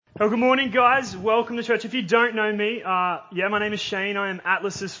Well, good morning, guys. Welcome to church. If you don't know me, my name is Shane. I am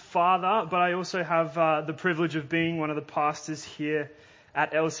Atlas's father, but I also have the privilege of being one of the pastors here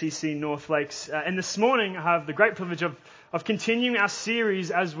at LCC North Lakes. And this morning, I have the great privilege of continuing our series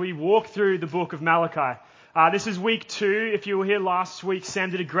as we walk through the book of Malachi. This is week 2. If you were here last week,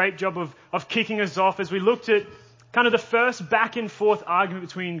 Sam did a great job of kicking us off as we looked at kind of the first back and forth argument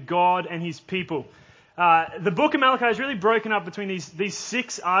between God and his people. The book of Malachi is really broken up between these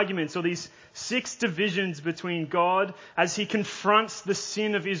 6 arguments or these 6 divisions between God as he confronts the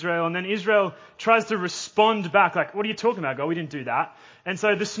sin of Israel, and then Israel tries to respond back like, what are you talking about, God? We didn't do that. And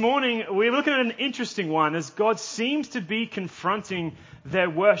so this morning we're looking at an interesting one as God seems to be confronting their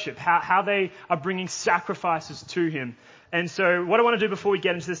worship, how they are bringing sacrifices to him. And so what I want to do before we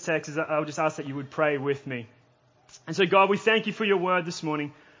get into this text is I'll just ask that you would pray with me. And so God, we thank you for your word this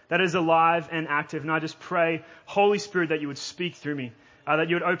morning that is alive and active. And I just pray, Holy Spirit, that you would speak through me, that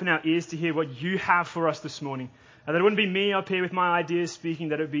you would open our ears to hear what you have for us this morning. That it wouldn't be me up here with my ideas speaking,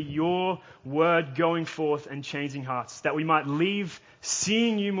 that it would be your word going forth and changing hearts. That we might leave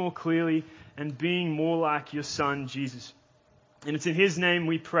seeing you more clearly and being more like your son, Jesus. And it's in his name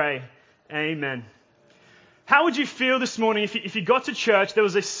we pray. Amen. How would you feel this morning if you got to church, there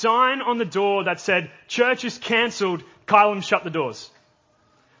was a sign on the door that said, church is cancelled, Kylam shut the doors?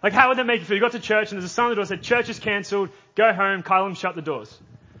 Like, how would that make you feel? You got to church and there's a sign on the door that said, church is cancelled, go home, Kylam shut the doors.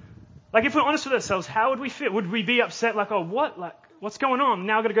 Like, if we're honest with ourselves, how would we feel? Would we be upset like, oh, what? Like, what's going on?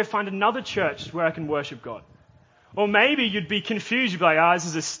 Now I've got to go find another church where I can worship God. Or maybe you'd be confused. You'd be like, this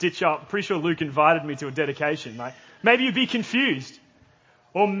is a stitch up. Pretty sure Luke invited me to a dedication. Like, maybe you'd be confused.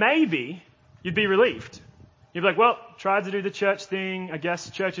 Or maybe you'd be relieved. You'd be like, well, tried to do the church thing. I guess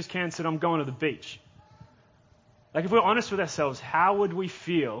church is cancelled. I'm going to the beach. Like, if we're honest with ourselves, how would we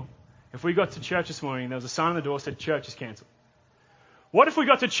feel if we got to church this morning and there was a sign on the door that said church is cancelled? What if we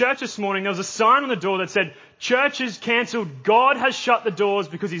got to church this morning, there was a sign on the door that said church is cancelled, God has shut the doors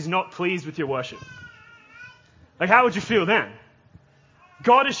because he's not pleased with your worship? Like, how would you feel then?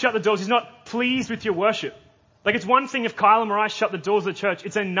 God has shut the doors, he's not pleased with your worship. Like, it's one thing if Kylam or I shut the doors of the church.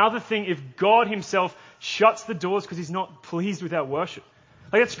 It's another thing if God himself shuts the doors because he's not pleased with our worship.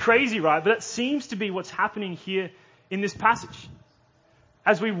 Like, that's crazy, right? But that seems to be what's happening here in this passage.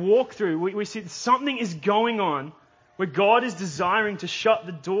 As we walk through, we see something is going on where God is desiring to shut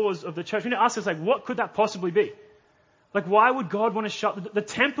the doors of the church. We need to ask ourselves, like, what could that possibly be? Like, why would God want to shut the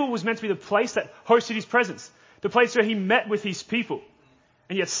temple was meant to be the place that hosted his presence, the place where he met with his people.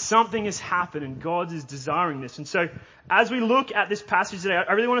 And yet something has happened and God is desiring this. And so as we look at this passage today,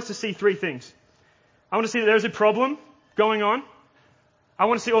 I really want us to see 3 things. I want to see that there's a problem going on. I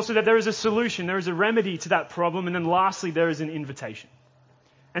want to see also that there is a solution, there is a remedy to that problem, and then lastly, there is an invitation.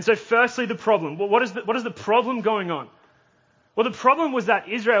 And so firstly, the problem. Well, what is the problem going on? Well, the problem was that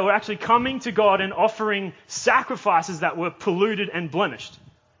Israel were actually coming to God and offering sacrifices that were polluted and blemished.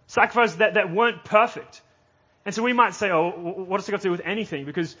 Sacrifices that weren't perfect. And so we might say, oh, what does it got to do with anything?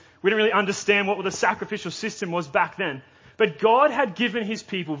 Because we don't really understand what the sacrificial system was back then. But God had given his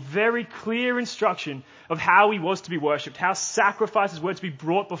people very clear instruction of how he was to be worshipped, how sacrifices were to be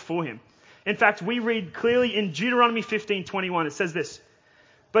brought before him. In fact, we read clearly in Deuteronomy 15:21, it says this,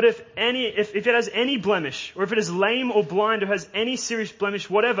 but if it has any blemish, or if it is lame or blind or has any serious blemish,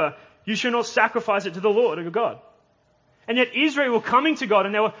 whatever, you shall not sacrifice it to the Lord your God. And yet Israel were coming to God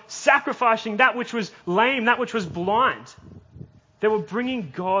and they were sacrificing that which was lame, that which was blind. They were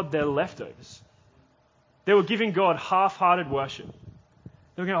bringing God their leftovers. They were giving God half-hearted worship.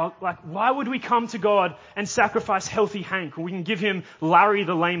 They were going, like, why would we come to God and sacrifice healthy Hank, or we can give him Larry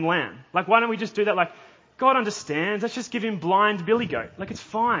the lame lamb? Like, why don't we just do that? Like, God understands. Let's just give him blind Billy Goat. Like, it's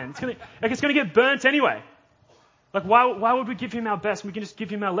fine. It's gonna get burnt anyway. Like, why would we give him our best? We can just give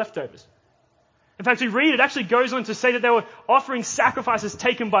him our leftovers. In fact, we read, it actually goes on to say that they were offering sacrifices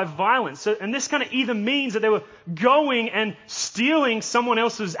taken by violence. And this kind of either means that they were going and stealing someone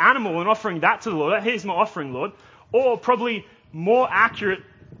else's animal and offering that to the Lord. Here's my offering, Lord. Or probably more accurate,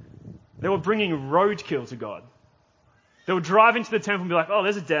 they were bringing roadkill to God. They would drive into the temple and be like, oh,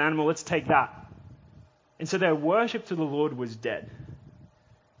 there's a dead animal, let's take that. And so their worship to the Lord was dead.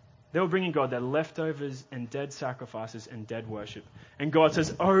 They were bringing God their leftovers and dead sacrifices and dead worship. And God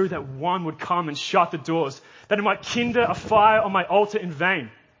says, oh, that one would come and shut the doors, that it might kindle a fire on my altar in vain.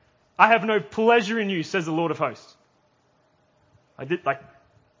 I have no pleasure in you, says the Lord of hosts.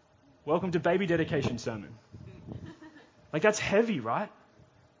 Welcome to baby dedication sermon. Like, that's heavy, right?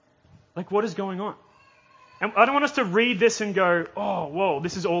 Like, what is going on? And I don't want us to read this and go, oh, whoa,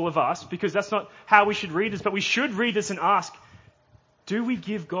 this is all of us, because that's not how we should read this. But we should read this and ask, do we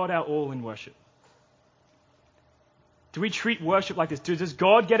give God our all in worship? Do we treat worship like this? Does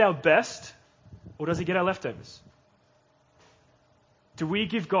God get our best or does he get our leftovers? Do we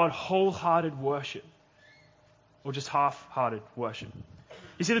give God wholehearted worship or just half-hearted worship?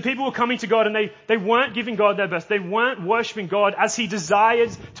 You see, the people were coming to God and they weren't giving God their best. They weren't worshipping God as he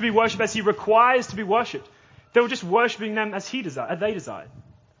desires to be worshipped, as he requires to be worshipped. They were just worshipping them as they desired.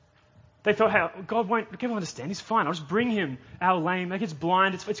 They thought, hey, God won't understand. He's fine. I'll just bring him our lame. Like it's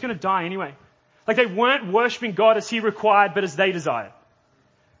blind. It's going to die anyway. Like they weren't worshipping God as he required, but as they desired.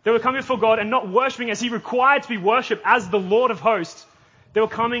 They were coming before God and not worshipping as he required to be worshipped as the Lord of hosts. They were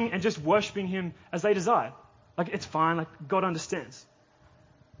coming and just worshipping him as they desired. Like it's fine. Like God understands.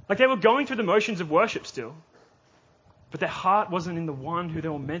 Like they were going through the motions of worship still, but their heart wasn't in the one who they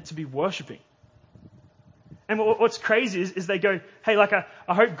were meant to be worshipping. And what's crazy is they go, hey, like I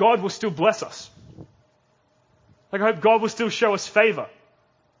hope God will still bless us. Like I hope God will still show us favor.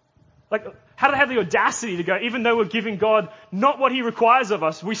 Like how do they have the audacity to go, even though we're giving God not what he requires of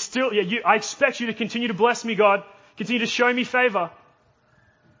us, I expect you to continue to bless me, God. Continue to show me favor.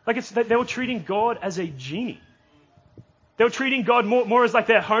 Like they were treating God as a genie. They were treating God more as like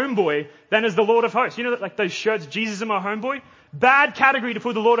their homeboy than as the Lord of hosts. You know, like those shirts, Jesus is my homeboy? Bad category to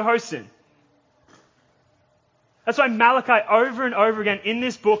put the Lord of hosts in. That's why Malachi over and over again in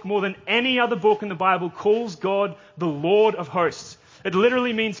this book, more than any other book in the Bible, calls God the Lord of hosts. It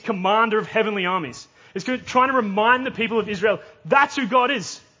literally means commander of heavenly armies. It's trying to remind the people of Israel, that's who God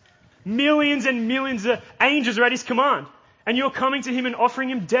is. Millions and millions of angels are at his command. And you're coming to him and offering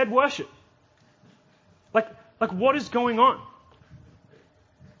him dead worship. Like what is going on?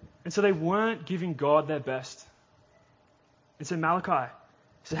 And so they weren't giving God their best. And so Malachi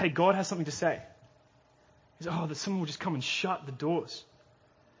said, hey, God has something to say. He said, that someone will just come and shut the doors.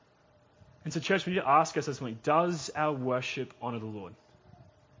 And so church, we need to ask ourselves something. Does our worship honor the Lord?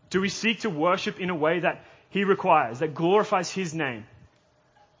 Do we seek to worship in a way that he requires, that glorifies his name?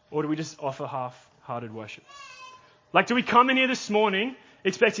 Or do we just offer half-hearted worship? Like, do we come in here this morning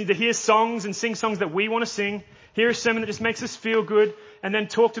expecting to hear songs and sing songs that we want to sing, hear a sermon that just makes us feel good, and then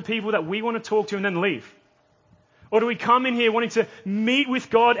talk to people that we want to talk to and then leave? Or do we come in here wanting to meet with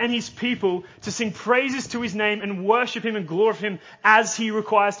God and his people to sing praises to his name and worship him and glorify him as he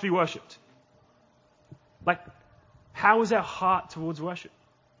requires to be worshipped? Like, how is our heart towards worship?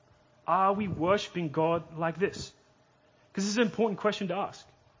 Are we worshipping God like this? Because this is an important question to ask.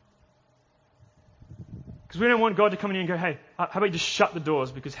 Because we don't want God to come in here and go, hey, how about you just shut the doors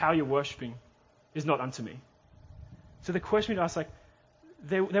because how you're worshipping is not unto me. So the question we ask, like,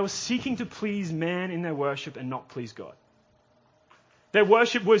 they were seeking to please man in their worship and not please God. Their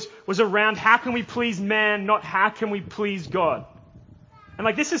worship was around how can we please man, not how can we please God. And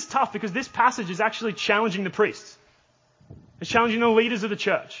like this is tough because this passage is actually challenging the priests. It's challenging the leaders of the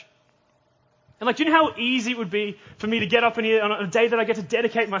church. And like, do you know how easy it would be for me to get up in here on a day that I get to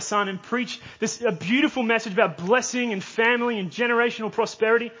dedicate my son and preach a beautiful message about blessing and family and generational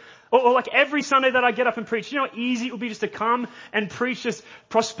prosperity? Or like every Sunday that I get up and preach, you know how easy it would be just to come and preach just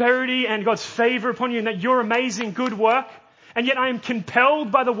prosperity and God's favor upon you and that you're amazing, good work. And yet I am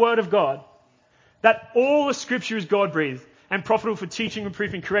compelled by the word of God that all the scripture is God-breathed and profitable for teaching,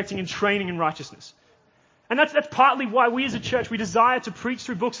 reproofing, correcting and training in righteousness. And that's partly why we as a church, we desire to preach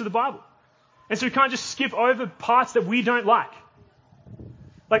through books of the Bible. And so we can't just skip over parts that we don't like.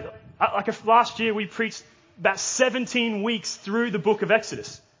 Like last year we preached about 17 weeks through the book of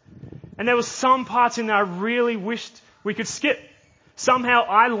Exodus. And there were some parts in there I really wished we could skip. Somehow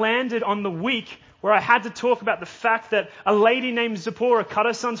I landed on the week where I had to talk about the fact that a lady named Zipporah cut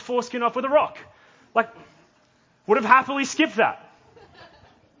her son's foreskin off with a rock. Like, would have happily skipped that.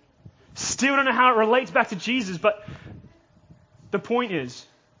 Still don't know how it relates back to Jesus, but the point is,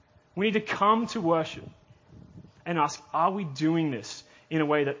 we need to come to worship and ask, are we doing this in a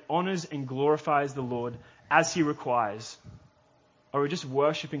way that honors and glorifies the Lord as he requires? Or are we just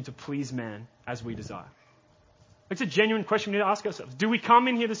worshipping to please man as we desire? It's a genuine question we need to ask ourselves. Do we come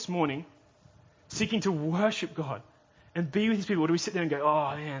in here this morning seeking to worship God and be with his people? Or do we sit there and go,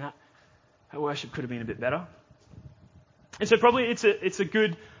 oh man, that worship could have been a bit better? And so probably it's a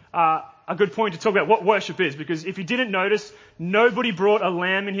good point to talk about what worship is, because if you didn't notice, nobody brought a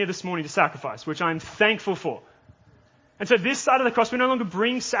lamb in here this morning to sacrifice, which I'm thankful for. And so this side of the cross, we no longer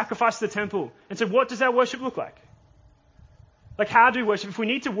bring sacrifice to the temple. And so what does our worship look like? Like, how do we worship? If we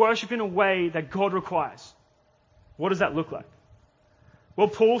need to worship in a way that God requires, what does that look like? Well,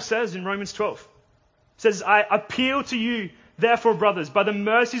 Paul says in Romans 12, says, I appeal to you, therefore, brothers, by the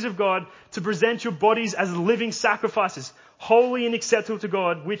mercies of God, to present your bodies as living sacrifices, holy and acceptable to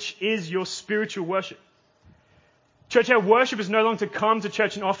God, which is your spiritual worship. Church, our worship is no longer to come to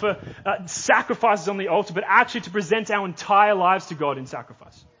church and offer sacrifices on the altar, but actually to present our entire lives to God in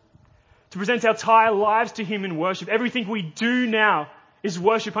sacrifice. To present our entire lives to Him in worship. Everything we do now is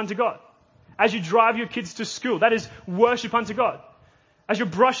worship unto God. As you drive your kids to school, that is worship unto God. As you're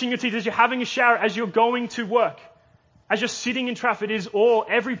brushing your teeth, as you're having a shower, as you're going to work, as you're sitting in traffic, it is all,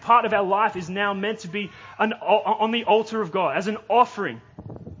 every part of our life is now meant to be on the altar of God, as an offering.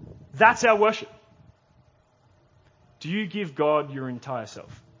 That's our worship. Do you give God your entire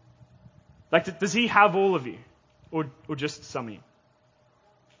self? Like, does He have all of you? Or just some of you?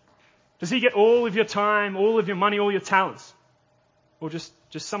 Does He get all of your time, all of your money, all your talents? Or just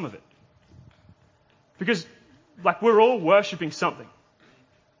some of it? Because, like, we're all worshipping something.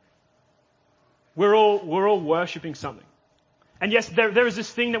 We're all worshipping something. And yes, there is this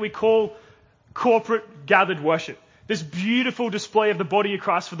thing that we call corporate gathered worship. This beautiful display of the body of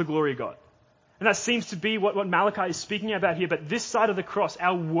Christ for the glory of God. And that seems to be what Malachi is speaking about here. But this side of the cross,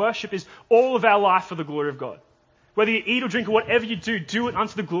 our worship is all of our life for the glory of God. Whether you eat or drink or whatever you do it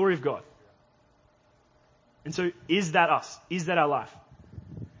unto the glory of God. And so, is that us? Is that our life?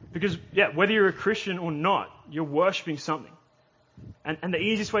 Because, whether you're a Christian or not, you're worshipping something. And the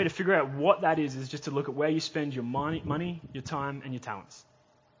easiest way to figure out what that is just to look at where you spend your money, your time, and your talents.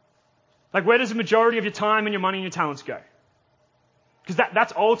 Like, where does the majority of your time and your money and your talents go? Because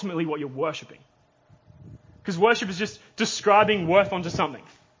that's ultimately what you're worshipping. Because worship is just describing worth onto something.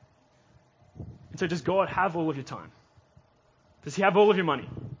 And so does God have all of your time? Does He have all of your money?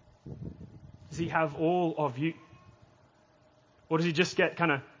 Does He have all of you? Or does He just get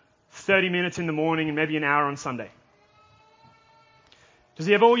kind of 30 minutes in the morning and maybe an hour on Sunday? Does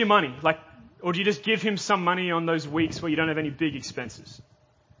He have all your money? Or do you just give Him some money on those weeks where you don't have any big expenses?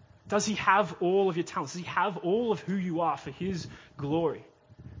 Does He have all of your talents? Does He have all of who you are for His glory?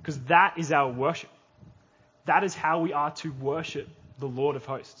 Because that is our worship. That is how we are to worship the Lord of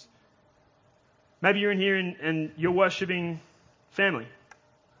hosts. Maybe you're in here and you're worshipping family.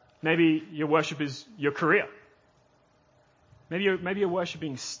 Maybe your worship is your career. Maybe you're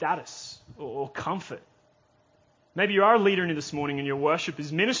worshipping status or comfort. Maybe you are a leader in here this morning and your worship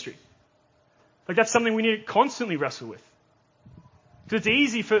is ministry. Like, that's something we need to constantly wrestle with. Because it's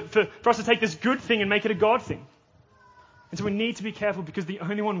easy for us to take this good thing and make it a God thing. And so we need to be careful, because the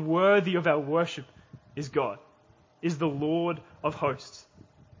only one worthy of our worship is God, is the Lord of hosts.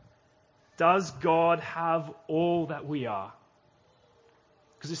 Does God have all that we are?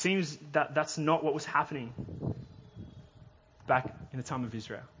 Because it seems that that's not what was happening back in the time of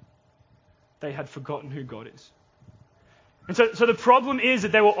Israel. They had forgotten who God is. And so the problem is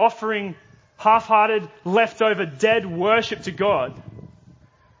that they were offering half-hearted, leftover, dead worship to God.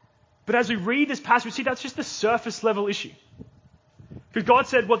 But as we read this passage, we see that's just the surface level issue. Because God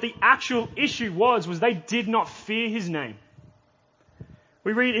said what the actual issue was they did not fear His name.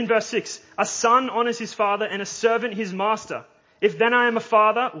 We read in verse 6, "A son honors his father and a servant his master. If then I am a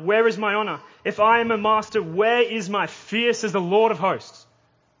father, where is my honor? If I am a master, where is my fear, says the Lord of hosts."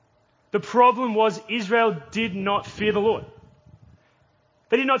 The problem was Israel did not fear the Lord.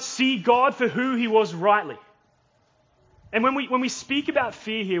 They did not see God for who He was rightly. And when we speak about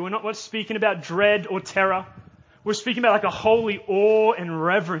fear here, we're not speaking about dread or terror. We're speaking about like a holy awe and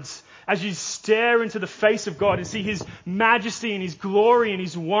reverence as you stare into the face of God and see His majesty and His glory and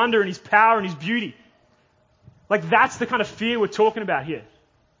His wonder and His power and His beauty. Like, that's the kind of fear we're talking about here.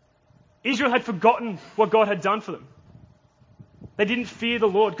 Israel had forgotten what God had done for them. They didn't fear the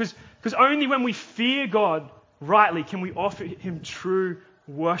Lord, because only when we fear God rightly can we offer Him true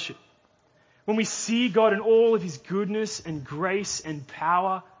worship. When we see God in all of His goodness and grace and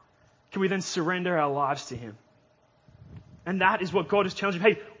power, can we then surrender our lives to Him? And that is what God is challenging.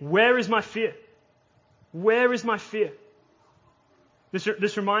 Hey, where is my fear? Where is my fear?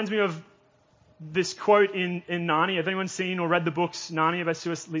 This reminds me of this quote in Narnia. Have anyone seen or read the books Narnia by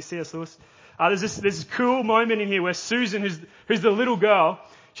C.S. Lewis? There's this cool moment in here where Susan, who's the little girl,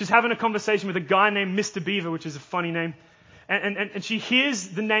 she's having a conversation with a guy named Mr. Beaver, which is a funny name. And she hears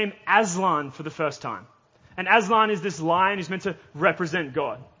the name Aslan for the first time. And Aslan is this lion who's meant to represent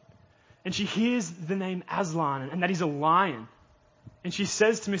God. And she hears the name Aslan and that he's a lion. And she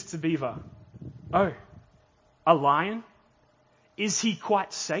says to Mr. Beaver, "Oh, a lion? Is he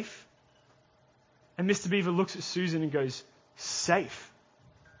quite safe?" And Mr. Beaver looks at Susan and goes, "Safe?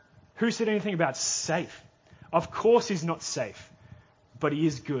 Who said anything about safe? Of course he's not safe, but he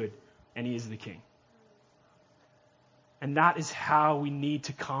is good and he is the king." And that is how we need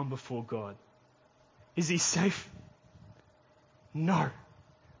to come before God. Is He safe? No.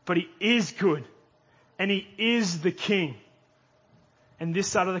 But He is good and He is the king. And this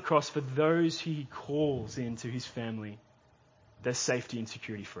side of the cross, for those who he calls into his family, there's safety and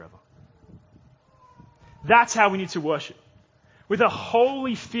security forever. That's how we need to worship. With a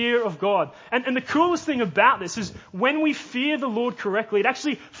holy fear of God. And the coolest thing about this is when we fear the Lord correctly, it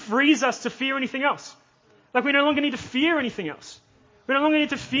actually frees us to fear anything else. Like we no longer need to fear anything else. We no longer need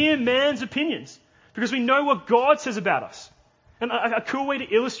to fear man's opinions because we know what God says about us. And a cool way to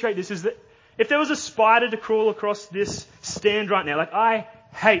illustrate this is that if there was a spider to crawl across this stand right now, like I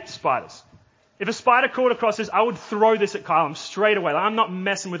hate spiders. If a spider crawled across this, I would throw this at Kyle straight away. Like, I'm not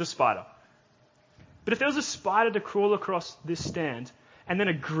messing with a spider. But if there was a spider to crawl across this stand and then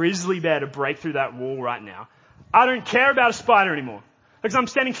a grizzly bear to break through that wall right now, I don't care about a spider anymore because I'm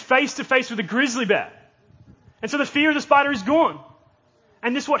standing face to face with a grizzly bear. And so the fear of the spider is gone.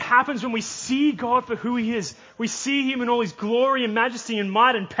 And this is what happens when we see God for who he is. We see him in all his glory and majesty and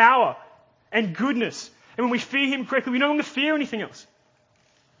might and power and goodness. And when we fear him correctly, we no longer fear anything else.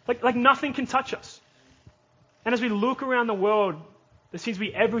 Like nothing can touch us. And as we look around the world, there seems to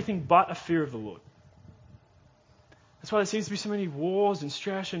be everything but a fear of the Lord. That's why there seems to be so many wars and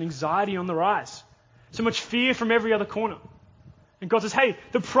stress and anxiety on the rise. So much fear from every other corner. And God says, hey,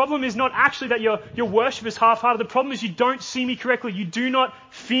 the problem is not actually that your worship is half-hearted. The problem is you don't see me correctly. You do not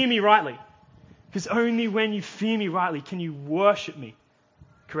fear me rightly. Because only when you fear me rightly can you worship me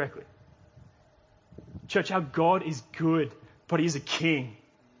correctly. Church, our God is good, but he is a king.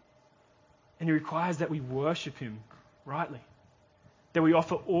 And he requires that we worship him rightly. That we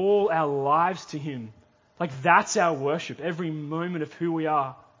offer all our lives to him. Like that's our worship, every moment of who we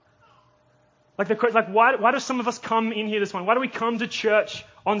are. Why do some of us come in here this morning? Why do we come to church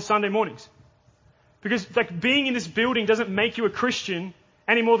on Sunday mornings? Because being in this building doesn't make you a Christian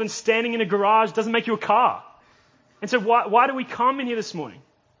any more than standing in a garage doesn't make you a car. And so why do we come in here this morning?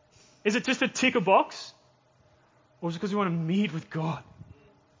 Is it just to tick a box? Or is it because we want to meet with God?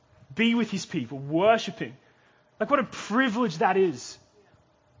 Be with his people, worship him. What a privilege that is.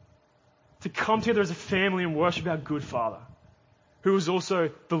 To come together as a family and worship our good Father, who is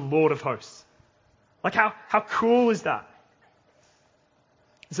also the Lord of hosts. How cool is that?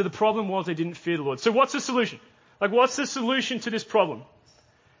 So the problem was they didn't fear the Lord. So what's the solution? What's the solution to this problem?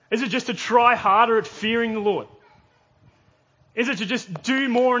 Is it just to try harder at fearing the Lord? Is it to just do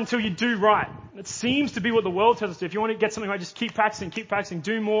more until you do right? It seems to be what the world tells us to. If you want to get something right, just keep practicing,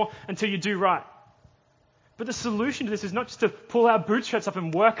 do more until you do right. But the solution to this is not just to pull our bootstraps up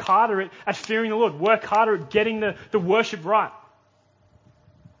and work harder at fearing the Lord, work harder at getting the worship right.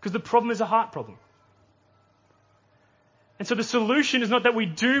 Because the problem is a heart problem. And so the solution is not that we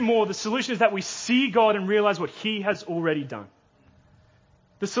do more, the solution is that we see God and realize what he has already done.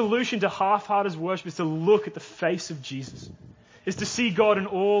 The solution to half-hearted worship is to look at the face of Jesus, is to see God in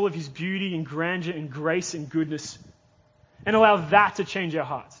all of his beauty and grandeur and grace and goodness and allow that to change our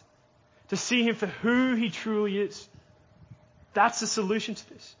hearts. To see him for who he truly is. That's the solution to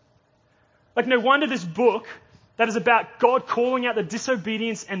this. No wonder this book that is about God calling out the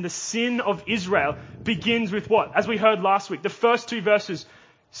disobedience and the sin of Israel begins with what? As we heard last week, the first 2 verses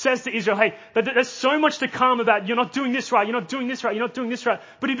says to Israel, hey, there's so much to come about you're not doing this right, you're not doing this right, you're not doing this right.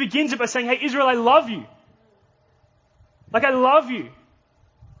 But he begins it by saying, hey, Israel, I love you. I love you.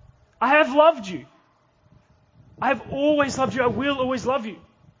 I have loved you. I have always loved you. I will always love you.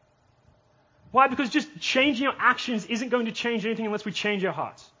 Why? Because just changing our actions isn't going to change anything unless we change our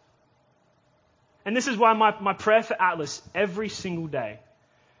hearts. And this is why my prayer for Atlas every single day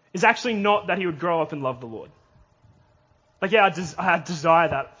is actually not that he would grow up and love the Lord. I desire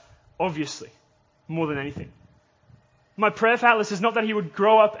that, obviously, more than anything. My prayer for Atlas is not that he would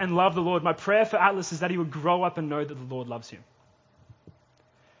grow up and love the Lord. My prayer for Atlas is that he would grow up and know that the Lord loves him.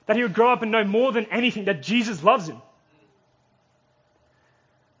 That he would grow up and know more than anything that Jesus loves him.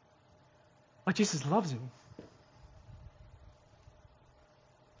 Jesus loves him.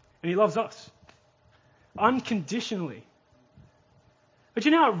 And he loves us. Unconditionally. But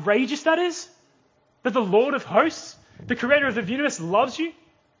you know how outrageous that is? That the Lord of hosts, the creator of the universe, loves you?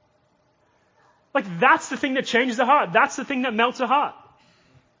 That's the thing that changes the heart. That's the thing that melts the heart.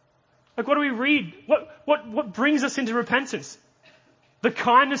 What do we read? What brings us into repentance? The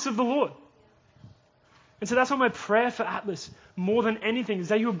kindness of the Lord. And so that's why my prayer for Atlas, more than anything, is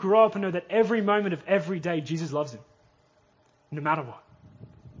that you will grow up and know that every moment of every day, Jesus loves him. No matter what.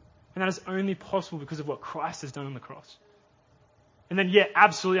 And that is only possible because of what Christ has done on the cross. And then,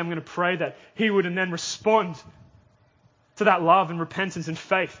 absolutely, I'm going to pray that he would and then respond to that love and repentance and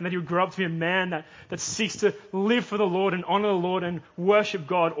faith. And that he would grow up to be a man that seeks to live for the Lord and honor the Lord and worship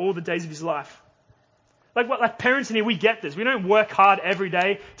God all the days of his life. Like parents in here, we get this. We don't work hard every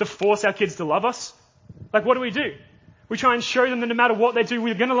day to force our kids to love us. What do? We try and show them that no matter what they do,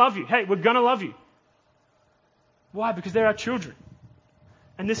 we're going to love you. Hey, we're going to love you. Why? Because they're our children.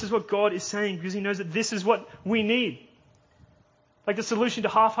 And this is what God is saying, because he knows that this is what we need. Like, the solution to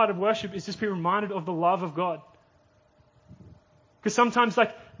half-hearted worship is just be reminded of the love of God. Because sometimes,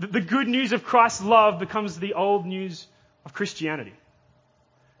 like, the good news of Christ's love becomes the old news of Christianity.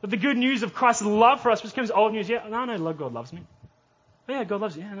 But the good news of Christ's love for us becomes old news. Yeah, no, God loves me. Oh, yeah, God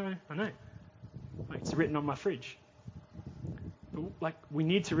loves you. Yeah, no, I know. Like, it's written on my fridge. But, like, we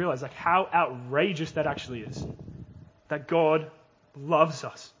need to realize, like, how outrageous that actually is. That God loves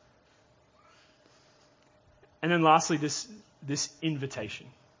us. And then lastly, this invitation.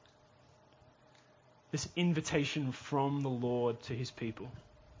 This invitation from the Lord to his people.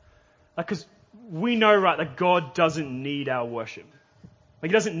 Like, because we know, right, that God doesn't need our worship.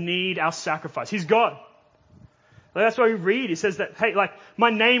 Like, he doesn't need our sacrifice. He's God. Like, that's why we read. He says that, hey, like, my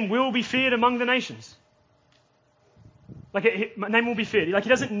name will be feared among the nations. Like, my name will be feared. Like, he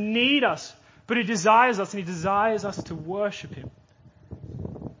doesn't need us, but he desires us, and he desires us to worship him.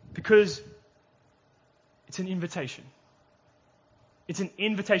 Because it's an invitation. It's an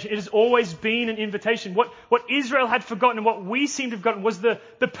invitation. It has always been an invitation. What Israel had forgotten and what we seem to have forgotten was the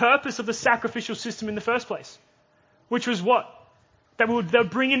purpose of the sacrificial system in the first place. Which was what? They would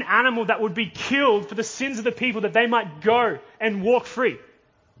bring an animal that would be killed for the sins of the people, that they might go and walk free.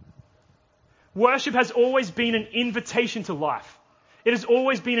 Worship has always been an invitation to life. It has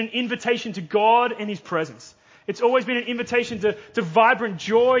always been an invitation to God and his presence. It's always been an invitation to vibrant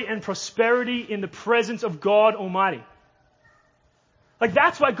joy and prosperity in the presence of God Almighty. Like,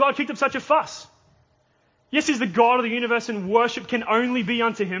 that's why God kicked up such a fuss. Yes, he's the God of the universe and worship can only be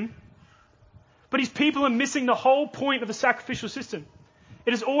unto him. But his people are missing the whole point of the sacrificial system.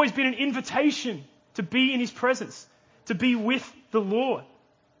 It has always been an invitation to be in his presence, to be with the Lord.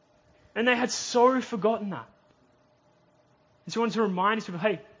 And they had so forgotten that. And so he wanted to remind his people,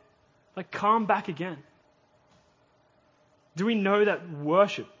 hey, like, come back again. Do we know that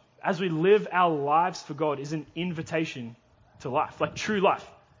worship, as we live our lives for God, is an invitation to life, like true life?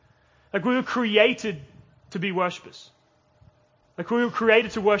 Like, we were created to be worshippers. Like, we were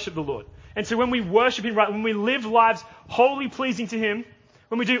created to worship the Lord. And so when we worship him right, when we live lives wholly pleasing to him,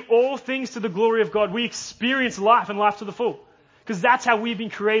 when we do all things to the glory of God, we experience life and life to the full. Because that's how we've been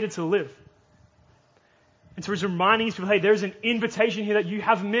created to live. And so he's reminding his people, hey, there's an invitation here that you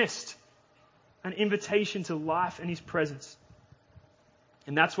have missed. An invitation to life and his presence.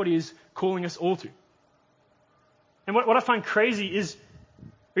 And that's what he is calling us all to. And what I find crazy is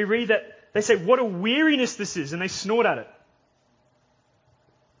we read that they say, what a weariness this is, and they snort at it.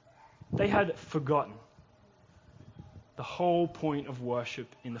 They had forgotten the whole point of worship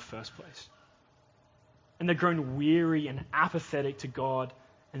in the first place. And they've grown weary and apathetic to God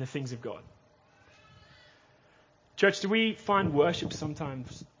and the things of God. Church, do we find worship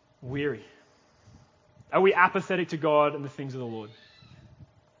sometimes weary? Are we apathetic to God and the things of the Lord?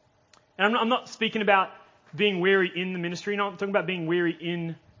 And I'm not speaking about being weary in the ministry. No, I'm talking about being weary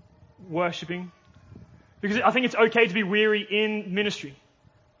in worshipping. Because I think it's okay to be weary in ministry.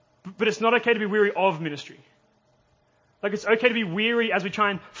 But it's not okay to be weary of ministry. Like, it's okay to be weary as we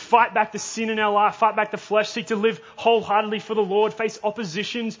try and fight back the sin in our life, fight back the flesh, seek to live wholeheartedly for the Lord, face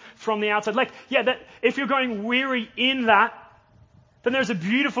oppositions from the outside. Like, yeah, that if you're going weary in that, then there's a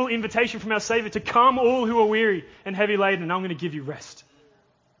beautiful invitation from our Savior to come all who are weary and heavy laden, and I'm going to give you rest.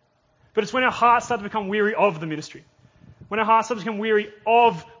 But it's when our hearts start to become weary of the ministry, when our hearts start to become weary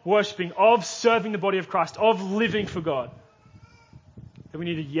of worshipping, of serving the body of Christ, of living for God, that we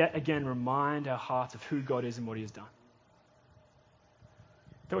need to yet again remind our hearts of who God is and what he has done.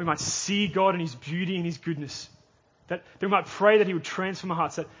 That we might see God and his beauty and his goodness. That we might pray that he would transform our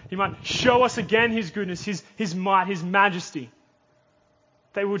hearts, that he might show us again his goodness, his might, his majesty.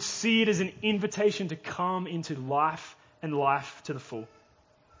 They would see it as an invitation to come into life and life to the full.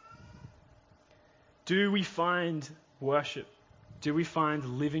 Do we find worship? Do we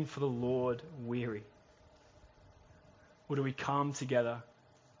find living for the Lord weary? Or do we come together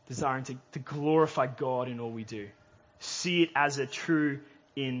desiring to glorify God in all we do? See it as a true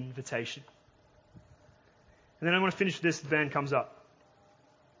invitation. And then I want to finish with this. The band comes up.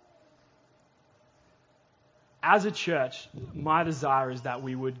 As a church, my desire is that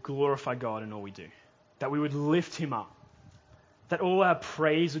we would glorify God in all we do. That we would lift him up. That all our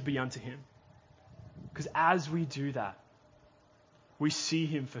praise would be unto him. Because as we do that, we see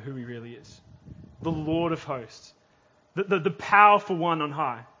him for who he really is. The Lord of hosts. The powerful one on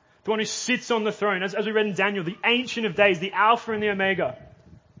high. The one who sits on the throne. As we read in Daniel, the Ancient of Days, the Alpha and the Omega.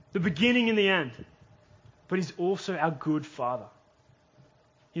 The beginning and the end. But he's also our good Father.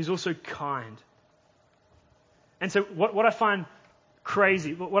 He's also kind. And so what I find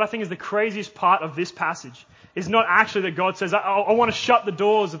crazy, what I think is the craziest part of this passage is not actually that God says, I want to shut the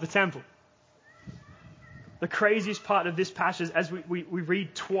doors of the temple. The craziest part of this passage, as we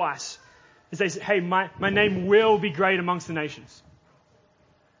read twice, is they say, hey, my name will be great amongst the nations.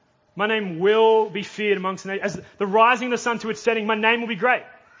 My name will be feared amongst the nations. As the rising of the sun to its setting, my name will be great.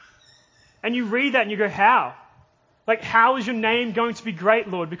 And you read that and you go, how? Like, how is your name going to be great,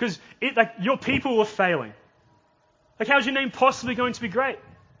 Lord? Because your people are failing. Like, how is your name possibly going to be great?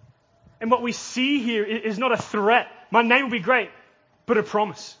 And what we see here is not a threat. My name will be great, but a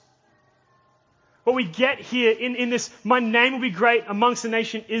promise. What we get here in this, my name will be great amongst the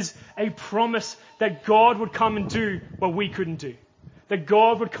nation, is a promise that God would come and do what we couldn't do. That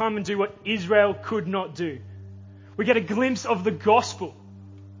God would come and do what Israel could not do. We get a glimpse of the gospel.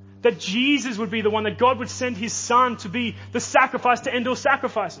 That Jesus would be the one, that God would send his son to be the sacrifice to end all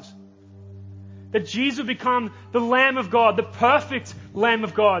sacrifices. That Jesus would become the Lamb of God, the perfect Lamb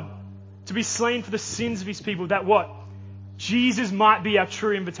of God, to be slain for the sins of his people. That what? Jesus might be our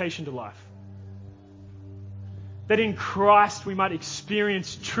true invitation to life. That in Christ we might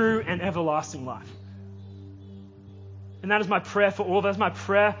experience true and everlasting life. And that is my prayer for all. That's my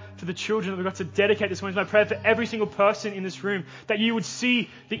prayer for the children that we've got to dedicate this morning. It's my prayer for every single person in this room, that you would see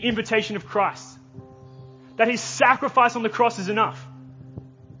the invitation of Christ. That his sacrifice on the cross is enough.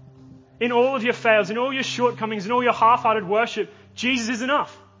 In all of your fails, in all your shortcomings, in all your half-hearted worship, Jesus is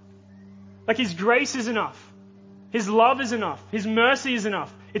enough. Like, his grace is enough. His love is enough. His mercy is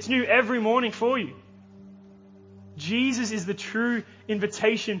enough. It's new every morning for you. Jesus is the true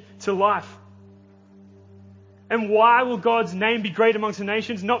invitation to life. And why will God's name be great amongst the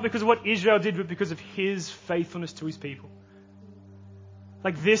nations? Not because of what Israel did, but because of his faithfulness to his people.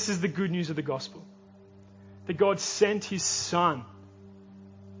 Like, this is the good news of the gospel. That God sent his son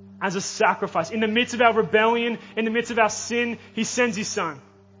as a sacrifice. In the midst of our rebellion, in the midst of our sin, he sends his son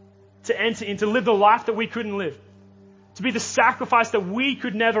to enter in, to live the life that we couldn't live. To be the sacrifice that we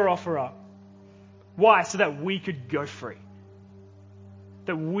could never offer up. Why? So that we could go free.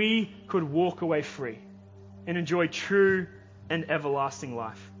 That we could walk away free and enjoy true and everlasting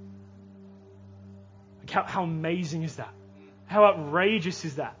life. Like, how amazing is that? How outrageous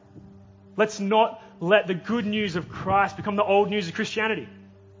is that? Let's not let the good news of Christ become the old news of Christianity.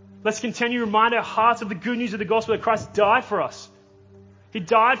 Let's continue to remind our hearts of the good news of the gospel, that Christ died for us. He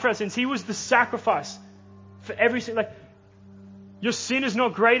died for our sins. He was the sacrifice for every sin. Like, your sin is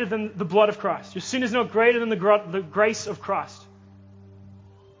not greater than the blood of Christ. Your sin is not greater than the grace of Christ.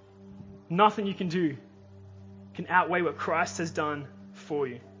 Nothing you can do can outweigh what Christ has done for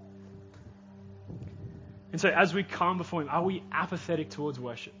you. And so as we come before him, are we apathetic towards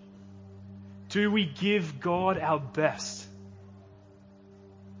worship? Do we give God our best?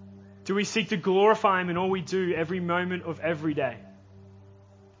 Do we seek to glorify him in all we do, every moment of every day?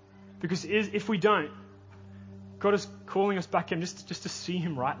 Because if we don't, God is calling us back in just to see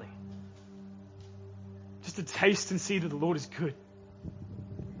him rightly. Just to taste and see that the Lord is good.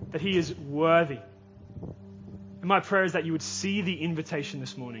 That he is worthy. And my prayer is that you would see the invitation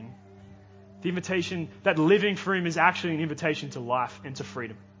this morning. The invitation that living for him is actually an invitation to life and to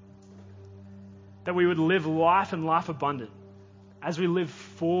freedom. That we would live life and life abundant as we live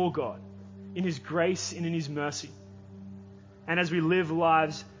for God, in his grace and in his mercy. And as we live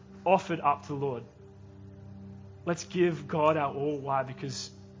lives offered up to the Lord. Let's give God our all. Why? Because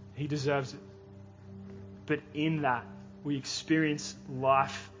he deserves it. But in that, we experience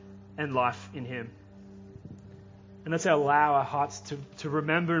life and life in him. And let's allow our hearts to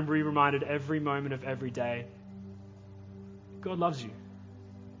remember and be reminded every moment of every day. God loves you.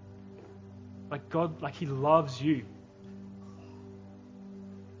 Like he loves you.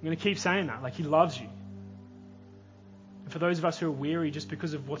 I'm going to keep saying that. Like, he loves you. And for those of us who are weary just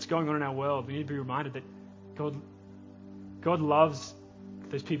because of what's going on in our world, we need to be reminded that God loves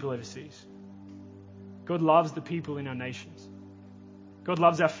those people overseas. God loves the people in our nations. God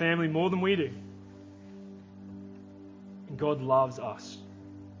loves our family more than we do. And God loves us.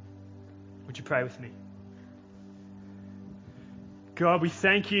 Would you pray with me? God, we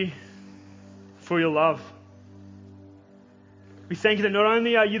thank you for your love. We thank you that not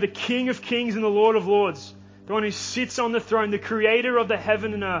only are you the King of Kings and the Lord of Lords, the one who sits on the throne, the creator of the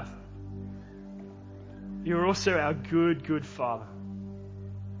heaven and earth, you're also our good, good Father.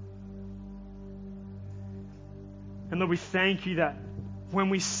 And Lord, we thank you that when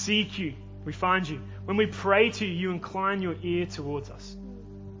we seek you, we find you. When we pray to you, you incline your ear towards us.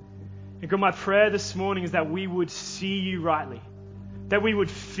 And God, my prayer this morning is that we would see you rightly, that we would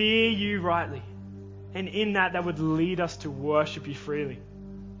fear you rightly, and in that would lead us to worship you freely.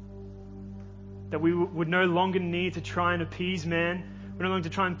 That we would no longer need to try and appease man. We no longer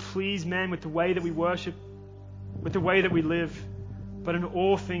to try and please man with the way that we worship, with the way that we live. But in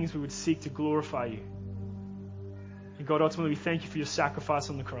all things we would seek to glorify you. And God, ultimately we thank you for your sacrifice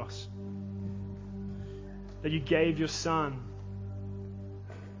on the cross. That you gave your Son,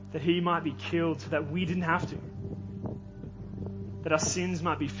 that he might be killed so that we didn't have to. That our sins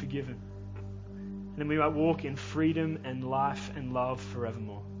might be forgiven. And then we might walk in freedom and life and love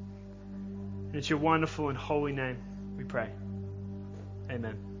forevermore. And it's your wonderful and holy name we pray.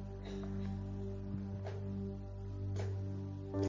 Amen.